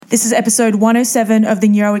This is episode 107 of the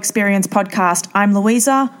Neuro Experience podcast. I'm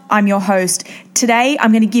Louisa. I'm your host. Today,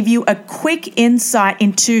 I'm going to give you a quick insight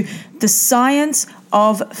into the science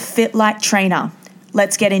of FITLIGHT trainer.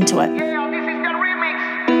 Let's get into it.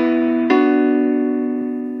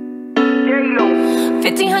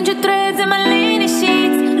 1,500 threads in my linen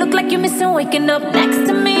sheets. Look like you're missing waking up next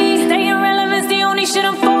to me. Staying relevant's the only shit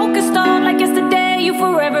I'm focused on. Like yesterday, you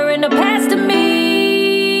forever in the past to me.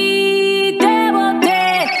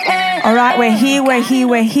 All right, we're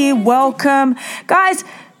here. Welcome. Guys,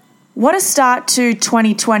 what a start to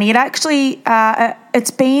 2020. It actually,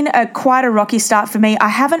 it's been quite a rocky start for me. I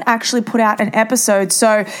haven't actually put out an episode.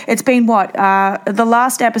 So it's been the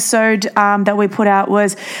last episode that we put out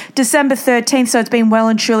was December 13th. So it's been well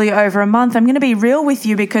and truly over a month. I'm going to be real with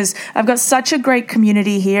you because I've got such a great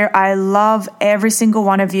community here. I love every single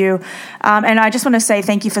one of you. And I just want to say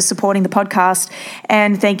thank you for supporting the podcast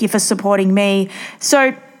and thank you for supporting me.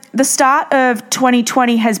 So the start of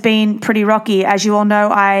 2020 has been pretty rocky. As you all know,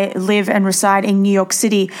 I live and reside in New York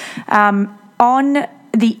City. On New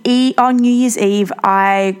Year's Eve,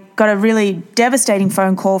 I got a really devastating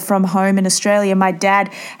phone call from home in Australia. My dad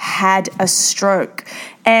had a stroke,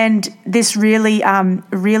 and this really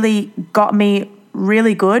got me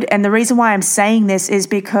really good. And the reason why I'm saying this is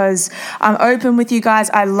because I'm open with you guys.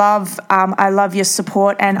 I love your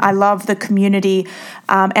support and I love the community.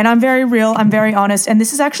 And I'm very real. I'm very honest. And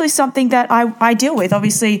this is actually something that I deal with.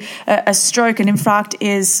 Obviously, a stroke, an infarct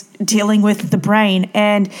is dealing with the brain,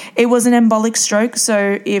 and it was an embolic stroke.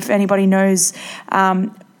 So if anybody knows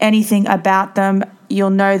anything about them, you'll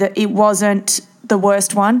know that it wasn't the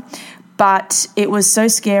worst one. But it was so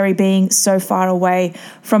scary being so far away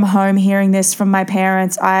from home, hearing this from my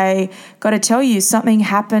parents. I got to tell you, something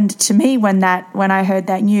happened to me when I heard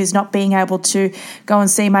that news, not being able to go and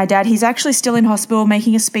see my dad. He's actually still in hospital,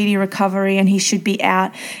 making a speedy recovery, and he should be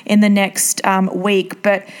out in the next week.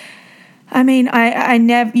 But I mean,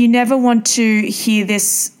 you never want to hear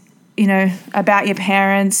this, about your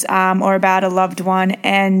parents or about a loved one.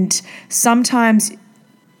 And sometimes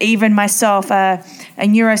even myself, a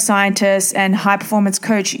neuroscientist and high-performance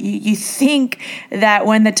coach, you think that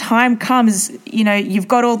when the time comes, you've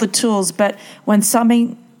got all the tools, but when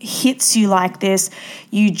something hits you like this,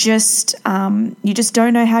 you just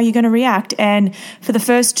don't know how you're going to react. And for the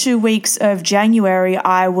first 2 weeks of January,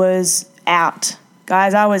 I was out.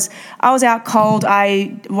 Guys, I was out cold.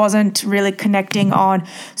 I wasn't really connecting on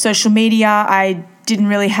social media. I didn't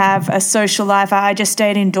really have a social life. I just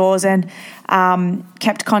stayed indoors and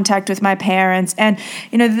kept contact with my parents. And,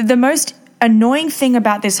 the most annoying thing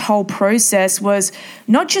about this whole process was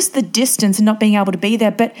not just the distance and not being able to be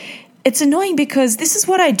there, but it's annoying because this is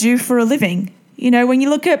what I do for a living. When you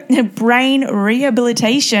look at brain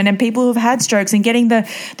rehabilitation and people who've had strokes and getting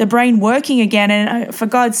the brain working again, and for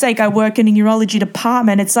God's sake, I work in a neurology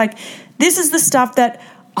department. It's like, this is the stuff that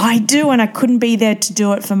I do, and I couldn't be there to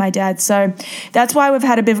do it for my dad. So that's why we've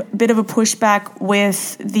had a bit of a pushback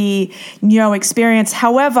with the Neuro Experience.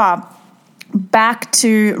 However, back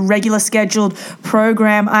to regular scheduled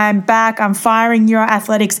program. I'm back. I'm firing. Neuro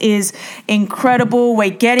Athletics is incredible.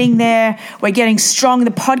 We're getting there. We're getting strong.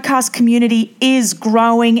 The podcast community is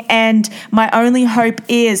growing, and my only hope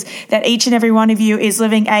is that each and every one of you is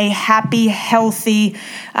living a happy, healthy,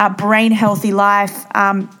 brain healthy life.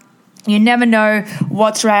 You never know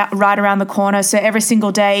what's right around the corner. So every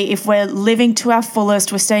single day, if we're living to our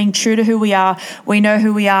fullest, we're staying true to who we are, we know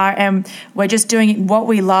who we are, and we're just doing what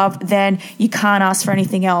we love, then you can't ask for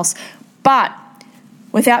anything else. But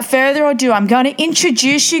without further ado, I'm going to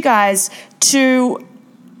introduce you guys to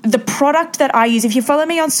the product that I use. If you follow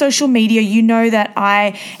me on social media, you know that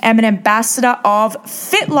I am an ambassador of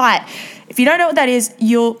FITLIGHT. If you don't know what that is,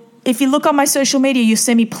 if you look on my social media, you'll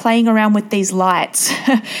see me playing around with these lights.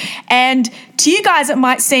 And to you guys, it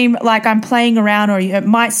might seem like I'm playing around, or it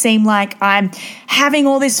might seem like I'm having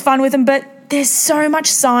all this fun with them, but there's so much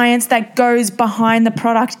science that goes behind the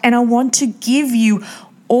product. And I want to give you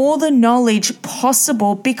all the knowledge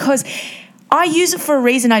possible because I use it for a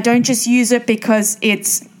reason. I don't just use it because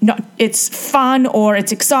it's fun or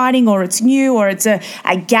it's exciting or it's new or it's a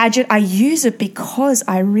gadget. I use it because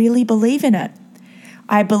I really believe in it.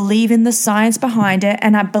 I believe in the science behind it,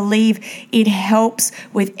 and I believe it helps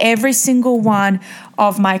with every single one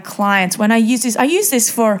of my clients. When I use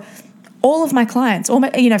this for all of my clients,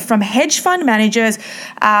 from hedge fund managers,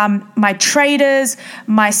 my traders,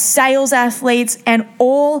 my sales athletes, and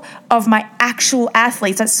all of my actual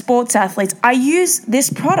athletes, that's sports athletes. I use this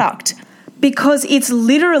product because it's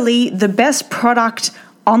literally the best product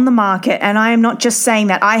on the market. And I am not just saying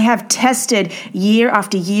that. I have tested year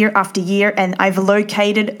after year after year, and I've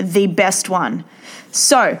located the best one.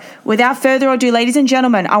 So, without further ado, ladies and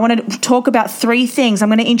gentlemen, I want to talk about 3 things. I'm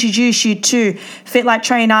going to introduce you to FITLIGHT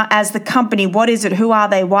Trainer as the company. What is it? Who are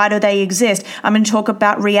they? Why do they exist? I'm going to talk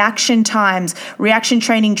about reaction times, reaction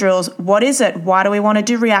training drills. What is it? Why do we want to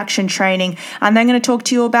do reaction training? And then I'm going to talk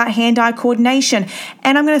to you about hand-eye coordination.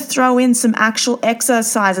 And I'm going to throw in some actual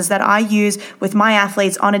exercises that I use with my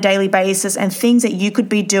athletes on a daily basis and things that you could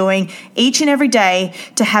be doing each and every day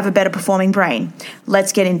to have a better performing brain.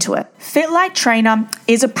 Let's get into it. FITLIGHT Trainer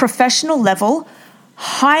is a professional level,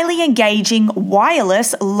 highly engaging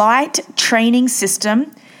wireless light training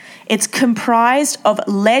system. It's comprised of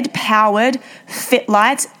LED-powered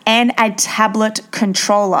FitLights and a tablet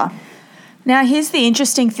controller. Now, here's the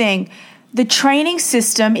interesting thing. The training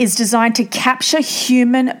system is designed to capture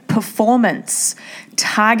human performance,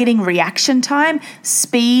 targeting reaction time,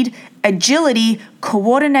 speed, agility,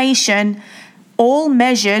 coordination, all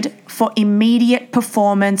measured for immediate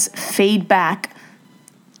performance feedback.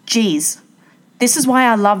 Geez, this is why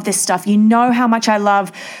I love this stuff. You know how much I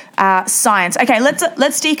love science. Okay, let's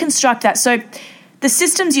deconstruct that. So the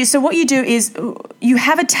systems so what you do is you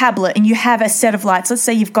have a tablet and you have a set of lights. Let's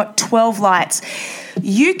say you've got 12 lights.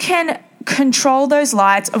 You can control those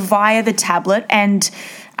lights via the tablet and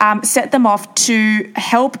set them off to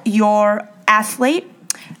help your athlete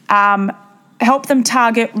help them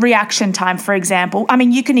target reaction time, for example. I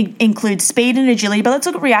mean, you can include speed and agility, but let's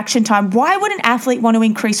look at reaction time. Why would an athlete want to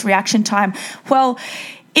increase reaction time? Well,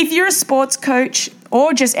 if you're a sports coach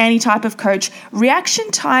or just any type of coach,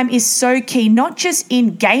 reaction time is so key, not just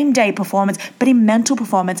in game day performance, but in mental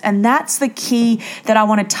performance. And that's the key that I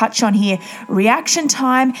want to touch on here, reaction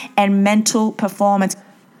time and mental performance.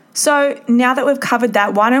 So now that we've covered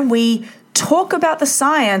that, why don't we talk about the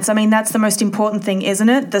science? I mean, that's the most important thing, isn't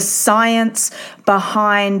it? The science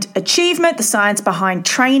behind achievement, the science behind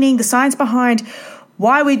training, the science behind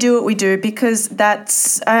why we do what we do, because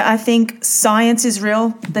I think science is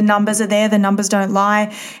real. The numbers are there. The numbers don't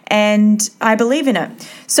lie. And I believe in it.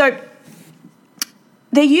 So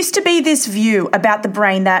there used to be this view about the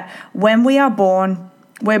brain that when we are born,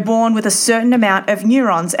 we're born with a certain amount of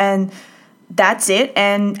neurons and that's it.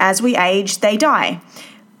 And as we age, they die.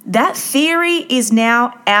 That theory is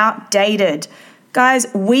now outdated. Guys,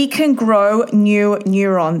 we can grow new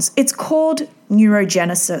neurons. It's called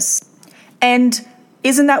neurogenesis. And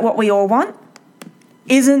isn't that what we all want?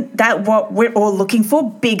 Isn't that what we're all looking for?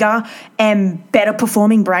 Bigger and better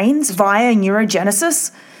performing brains via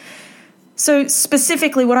neurogenesis? So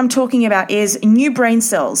specifically what I'm talking about is new brain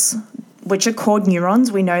cells, which are called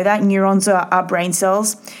neurons. We know that neurons are brain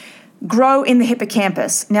cells, grow in the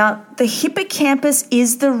hippocampus. Now, the hippocampus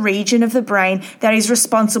is the region of the brain that is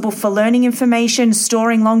responsible for learning information,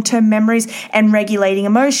 storing long-term memories, and regulating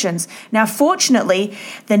emotions. Now, fortunately,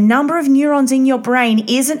 the number of neurons in your brain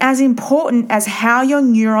isn't as important as how your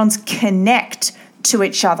neurons connect to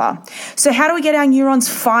each other. So how do we get our neurons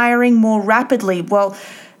firing more rapidly? Well,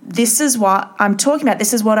 this is what I'm talking about.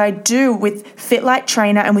 This is what I do with FITLIGHT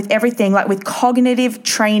Trainer and with everything, like with cognitive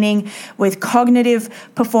training, with cognitive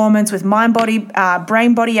performance, with mind-body,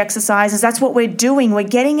 brain-body exercises. That's what we're doing. We're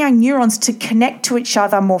getting our neurons to connect to each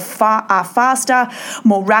other more faster,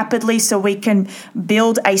 more rapidly, so we can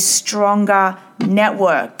build a stronger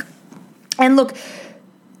network. And look,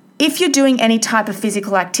 if you're doing any type of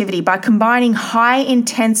physical activity, by combining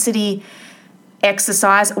high-intensity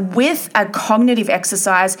exercise with a cognitive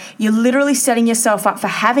exercise, you're literally setting yourself up for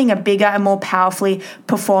having a bigger and more powerfully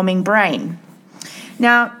performing brain.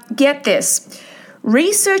 Now, get this.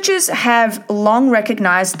 Researchers have long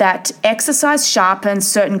recognized that exercise sharpens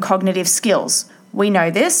certain cognitive skills. We know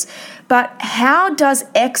this, but how does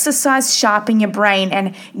exercise sharpen your brain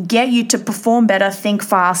and get you to perform better, think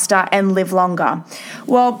faster, and live longer?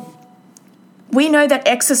 Well, we know that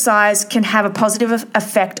exercise can have a positive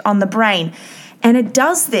effect on the brain. And it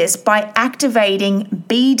does this by activating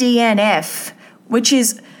BDNF, which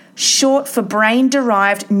is short for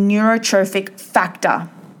brain-derived neurotrophic factor.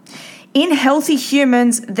 In healthy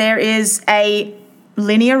humans, there is a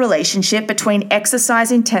linear relationship between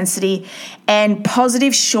exercise intensity and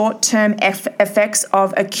positive short-term effects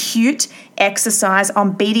of acute exercise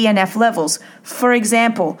on BDNF levels. For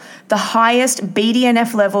example, the highest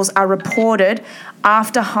BDNF levels are reported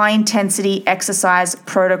after high-intensity exercise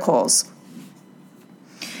protocols.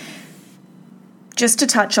 Just to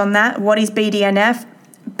touch on that, what is BDNF?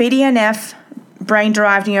 BDNF,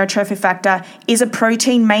 brain-derived neurotrophic factor, is a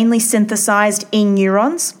protein mainly synthesized in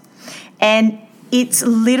neurons, and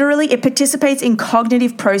it participates in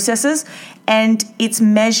cognitive processes, and it's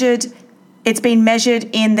measured It's been measured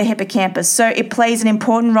in the hippocampus. So it plays an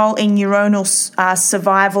important role in neuronal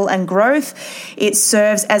survival and growth. It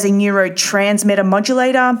serves as a neurotransmitter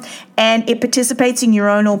modulator, and it participates in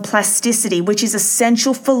neuronal plasticity, which is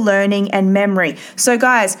essential for learning and memory. So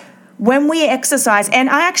guys, when we exercise, and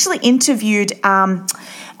I actually interviewed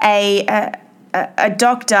a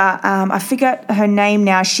doctor, I forget her name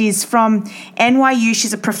now. She's from NYU.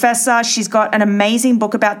 She's a professor. She's got an amazing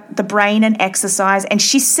book about the brain and exercise. And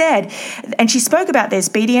she said, and she spoke about this,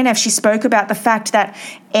 BDNF, she spoke about the fact that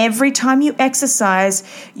every time you exercise,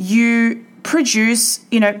 you produce,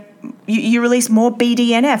 you release more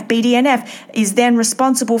BDNF. BDNF is then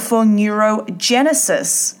responsible for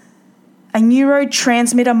neurogenesis, a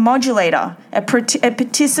neurotransmitter modulator. It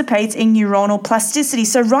participates in neuronal plasticity.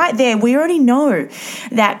 So right there, we already know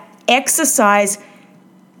that exercise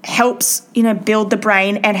helps, build the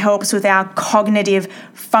brain and helps with our cognitive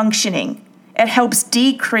functioning. It helps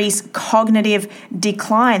decrease cognitive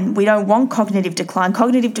decline. We don't want cognitive decline.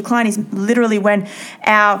 Cognitive decline is literally when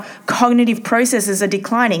our cognitive processes are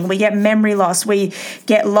declining. We get memory loss. We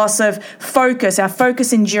get loss of focus. Our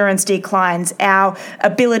focus endurance declines. Our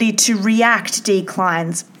ability to react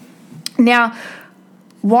declines. Now,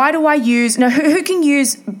 why do I use... Now, who can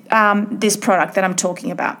use this product that I'm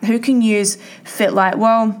talking about? Who can use FITLIGHT?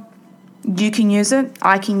 Well, you can use it.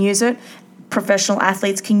 I can use it. Professional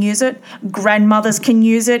athletes can use it. Grandmothers can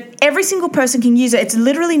use it. Every single person can use it. It's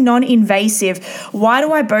literally non-invasive. Why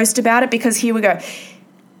do I boast about it? Because here we go.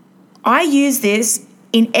 I use this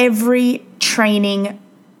in every training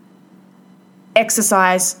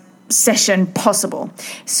exercise session possible.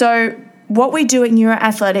 So what we do at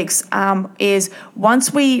Neuroathletics is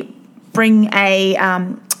once we bring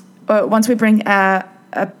I'm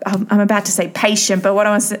about to say patient, but what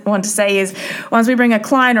I want to say is once we bring a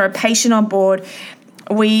client or a patient on board,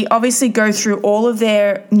 we obviously go through all of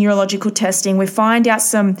their neurological testing. We find out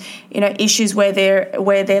some, issues where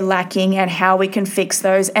they're lacking and how we can fix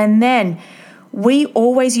those. And then we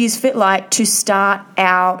always use FITLIGHT to start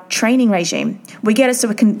our training regime. We get it so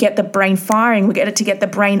we can get the brain firing. We get it to get the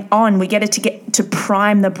brain on. We get it to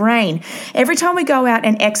prime the brain. Every time we go out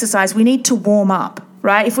and exercise, we need to warm up.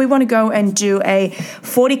 Right? If we want to go and do a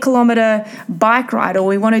 40-kilometer bike ride or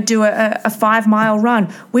we want to do a 5-mile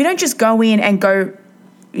run, we don't just go in and go,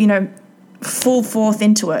 full forth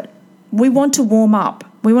into it. We want to warm up.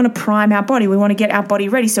 We want to prime our body. We want to get our body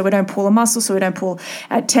ready so we don't pull a muscle, so we don't pull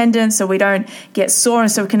a tendon, so we don't get sore,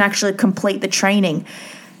 and so we can actually complete the training.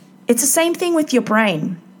 It's the same thing with your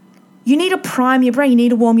brain. You need to prime your brain. You need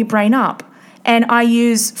to warm your brain up. And I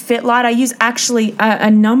use FITLIGHT. I use actually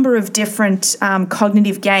a number of different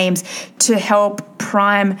cognitive games to help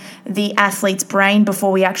prime the athlete's brain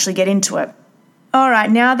before we actually get into it. All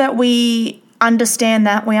right, now that we understand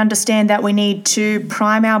that we need to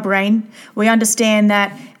prime our brain. We understand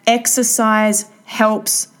that exercise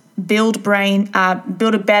helps build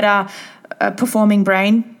a better performing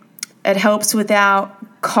brain. It helps with our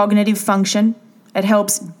cognitive function. It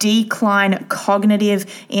helps decline cognitive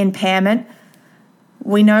impairment.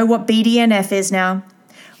 We know what BDNF is now.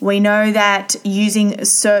 We know that using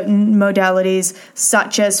certain modalities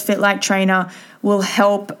such as FITLIGHT Trainer will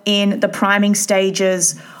help in the priming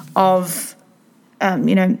stages of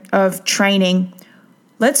training.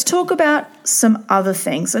 Let's talk about some other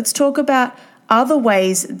things. Let's talk about other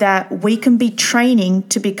ways that we can be training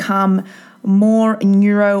to become more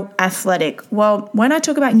neuroathletic. Well, when I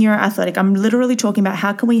talk about neuroathletic, I'm literally talking about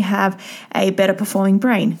how can we have a better performing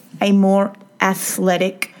brain, a more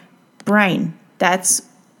athletic brain. That's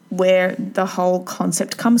where the whole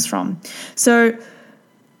concept comes from. So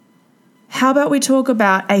how about we talk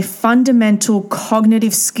about a fundamental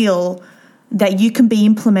cognitive skill that you can be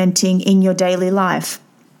implementing in your daily life?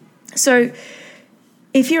 So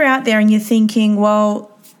if you're out there and you're thinking,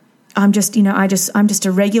 well, I'm just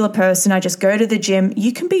a regular person, I just go to the gym,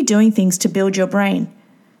 you can be doing things to build your brain.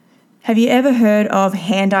 Have you ever heard of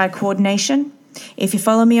hand-eye coordination? If you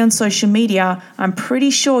follow me on social media, I'm pretty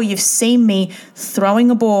sure you've seen me throwing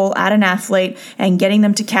a ball at an athlete and getting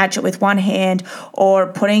them to catch it with one hand, or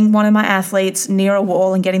putting one of my athletes near a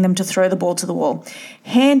wall and getting them to throw the ball to the wall.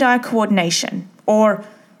 Hand-eye coordination, or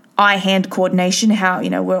eye-hand coordination,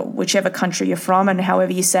 whichever country you're from and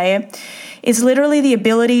however you say it, is literally the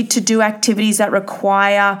ability to do activities that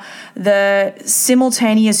require the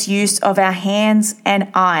simultaneous use of our hands and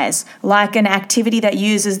eyes, like an activity that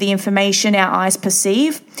uses the information our eyes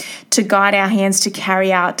perceive to guide our hands to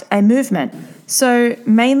carry out a movement. So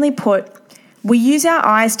mainly put, we use our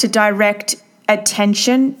eyes to direct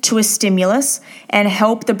attention to a stimulus and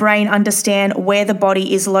help the brain understand where the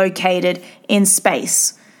body is located in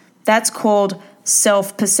space. That's called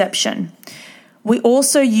self-perception. We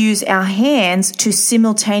also use our hands to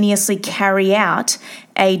simultaneously carry out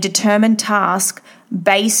a determined task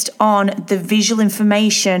based on the visual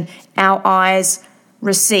information our eyes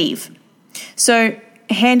receive. So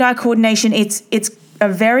hand-eye coordination, it's a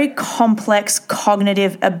very complex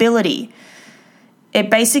cognitive ability. It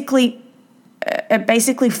basically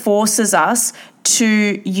forces us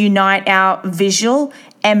to unite our visual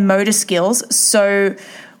and motor skills so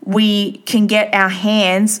we can get our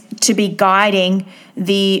hands to be guiding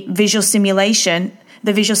the visual stimulation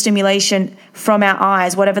from our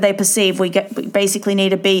eyes, whatever they perceive. We basically need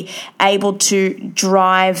to be able to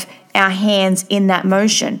drive our hands in that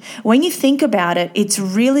motion. When you think about it, it's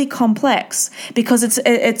really complex because it's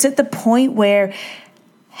at the point where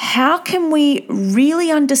how can we really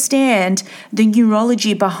understand the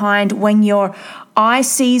neurology behind when your eye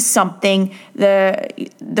sees something,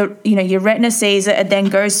 your retina sees it, then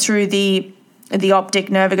goes through the optic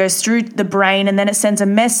nerve, it goes through the brain, and then it sends a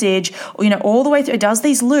message, all the way through. It does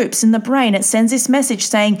these loops in the brain. It sends this message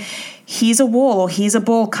saying, here's a wall or here's a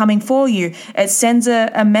ball coming for you. It sends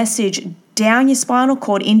a message down your spinal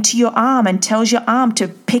cord into your arm and tells your arm to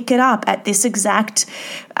pick it up at this exact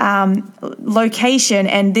location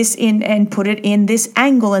and put it in this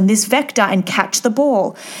angle and this vector and catch the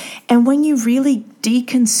ball. And when you really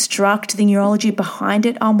deconstruct the neurology behind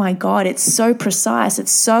it, oh my God, it's so precise,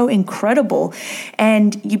 it's so incredible,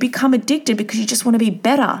 and you become addicted because you just want to be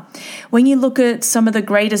better. When you look at some of the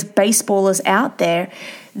greatest baseballers out there,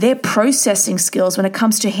 their processing skills when it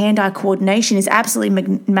comes to hand-eye coordination is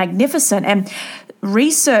absolutely magnificent. And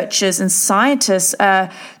researchers and scientists are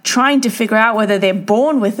trying to figure out whether they're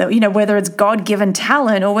born with it, whether it's God-given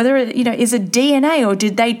talent or whether it, is it DNA or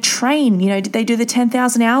did they train, did they do the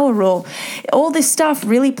 10,000 hour rule? All this stuff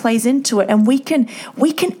really plays into it, and we can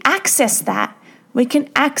access that. We can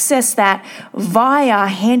access that via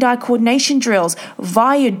hand-eye coordination drills,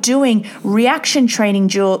 via doing reaction training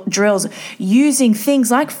drills, using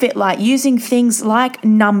things like FITLIGHT, using things like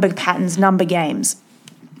number patterns, number games.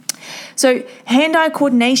 So hand-eye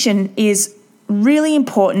coordination is really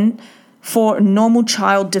important for normal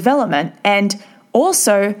child development and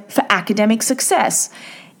also for academic success.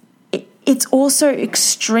 It's also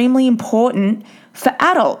extremely important for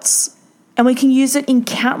adults, and we can use it in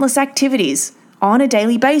countless activities on a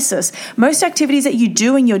daily basis. Most activities that you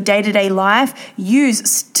do in your day-to-day life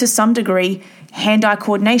use, to some degree, hand-eye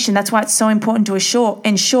coordination. That's why it's so important to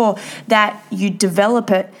ensure that you develop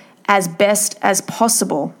it as best as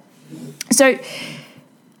possible. So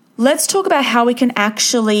let's talk about how we can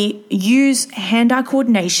actually use hand-eye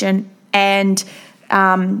coordination and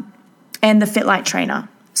the FITLIGHT trainer.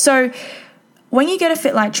 So when you get a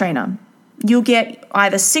FITLIGHT trainer, you'll get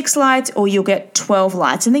either 6 lights or you'll get 12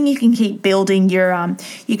 lights, and then you can keep building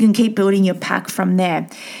your pack from there.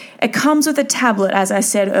 It comes with a tablet, as I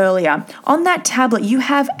said earlier. On that tablet, you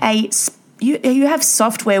have you have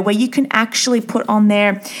software where you can actually put on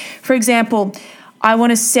there. For example, I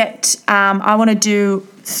want to do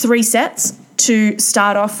 3 sets to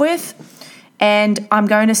start off with, and I'm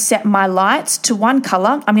going to set my lights to one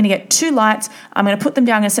color. I'm going to get 2 lights. I'm going to put them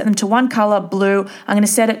down. I'm going to set them to one color, blue. I'm going to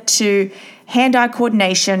set it to hand-eye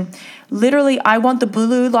coordination. Literally, I want the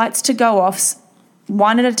blue lights to go off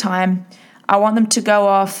one at a time. I want them to go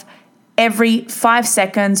off every 5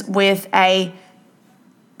 seconds with a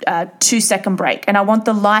 2-second break. And I want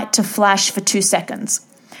the light to flash for 2 seconds.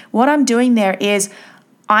 What I'm doing there is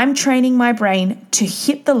I'm training my brain to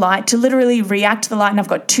hit the light, to literally react to the light, and I've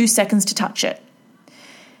got 2 seconds to touch it.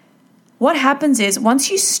 What happens is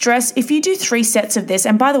once you stress, if you do 3 sets of this,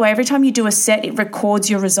 and by the way, every time you do a set, it records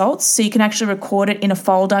your results. So you can actually record it in a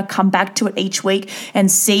folder, come back to it each week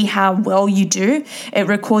and see how well you do. It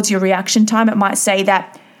records your reaction time. It might say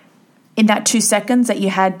that in that 2 seconds that you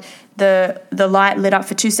had the light lit up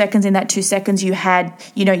for 2 seconds, in that 2 seconds you had,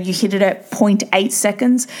 you hit it at 0.8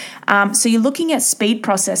 seconds. So you're looking at speed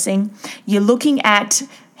processing, you're looking at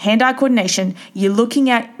hand-eye coordination, you're looking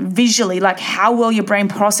at visually, like how well your brain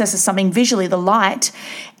processes something visually, the light,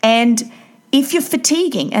 and if you're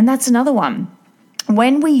fatiguing, and that's another one.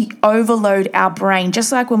 When we overload our brain,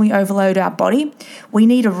 just like when we overload our body, we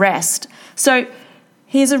need a rest. So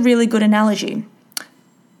here's a really good analogy.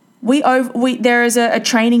 There is a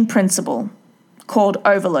training principle called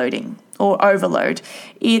overloading or overload.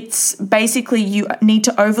 It's basically you need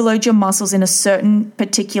to overload your muscles in a certain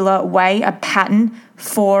particular way, a pattern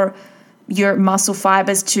for your muscle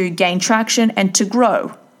fibers to gain traction and to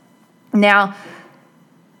grow. Now,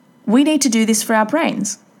 we need to do this for our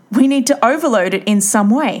brains. We need to overload it in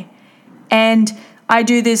some way. And I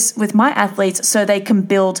do this with my athletes so they can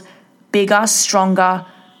build bigger, stronger,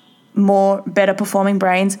 more better performing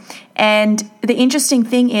brains. And the interesting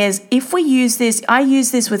thing is, if we use this, I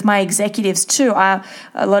use this with my executives too. A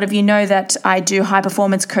lot of you know that I do high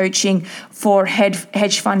performance coaching for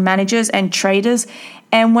hedge fund managers and traders.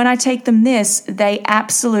 And when I take them this,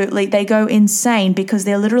 they go insane because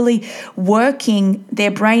they're literally working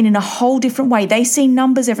their brain in a whole different way. They see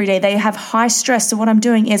numbers every day. They have high stress. So what I'm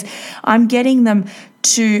doing is I'm getting them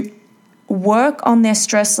to work on their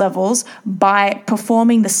stress levels by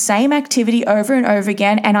performing the same activity over and over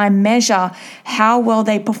again, and I measure how well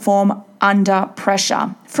they perform under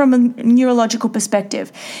pressure from a neurological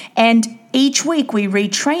perspective. And each week we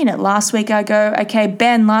retrain it. Last week I go, okay,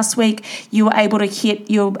 Ben, last week you were able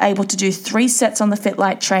to do 3 sets on the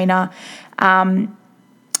FITLIGHT trainer,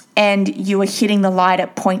 and you were hitting the light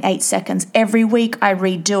at 0.8 seconds. Every week I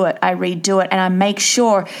redo it, and I make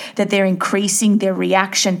sure that they're increasing their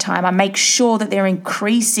reaction time. I make sure that they're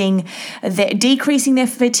decreasing their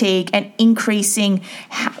fatigue and increasing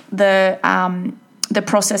the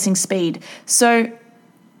processing speed. So,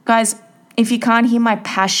 guys, if you can't hear my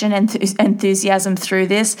passion and enthusiasm through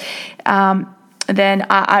this, then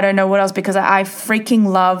I don't know what else, because I freaking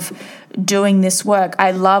love doing this work.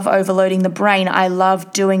 I love overloading the brain. I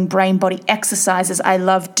love doing brain body exercises. I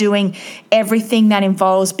love doing everything that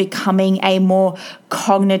involves becoming a more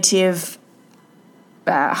cognitive,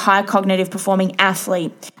 high cognitive performing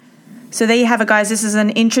athlete. So there you have it, guys. This is an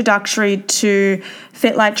introductory to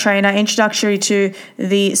FITLIGHT Trainer, introductory to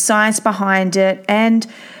the science behind it, and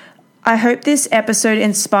I hope this episode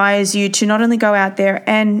inspires you to not only go out there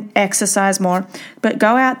and exercise more, but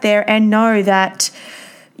go out there and know that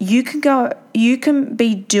you can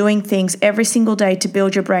be doing things every single day to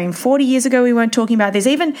build your brain. 40 years ago, we weren't talking about this.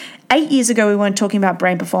 Even 8 years ago, we weren't talking about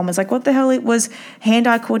brain performance. Like, what the hell? It was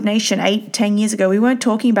hand-eye coordination 10 years ago. We weren't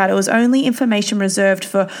talking about it. It was only information reserved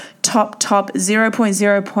for top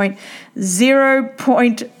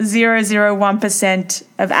 0.001%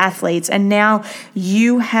 of athletes. And now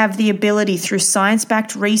you have the ability, through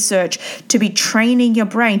science-backed research, to be training your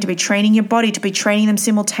brain, to be training your body, to be training them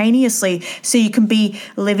simultaneously, so you can be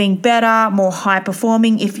living better, more high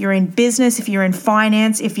performing. If you're in business, if you're in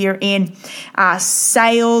finance, if you're in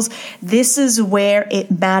sales, this is where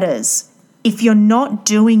it matters. If you're not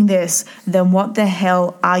doing this, then what the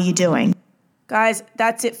hell are you doing? Guys,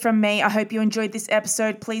 that's it from me. I hope you enjoyed this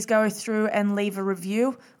episode. Please go through and leave a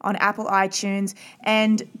review on Apple iTunes.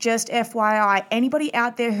 And just FYI, anybody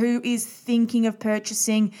out there who is thinking of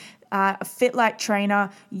purchasing a FITLIGHT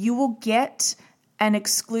trainer, you will get an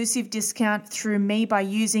exclusive discount through me by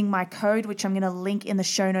using my code, which I'm going to link in the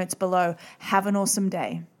show notes below. Have an awesome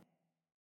day.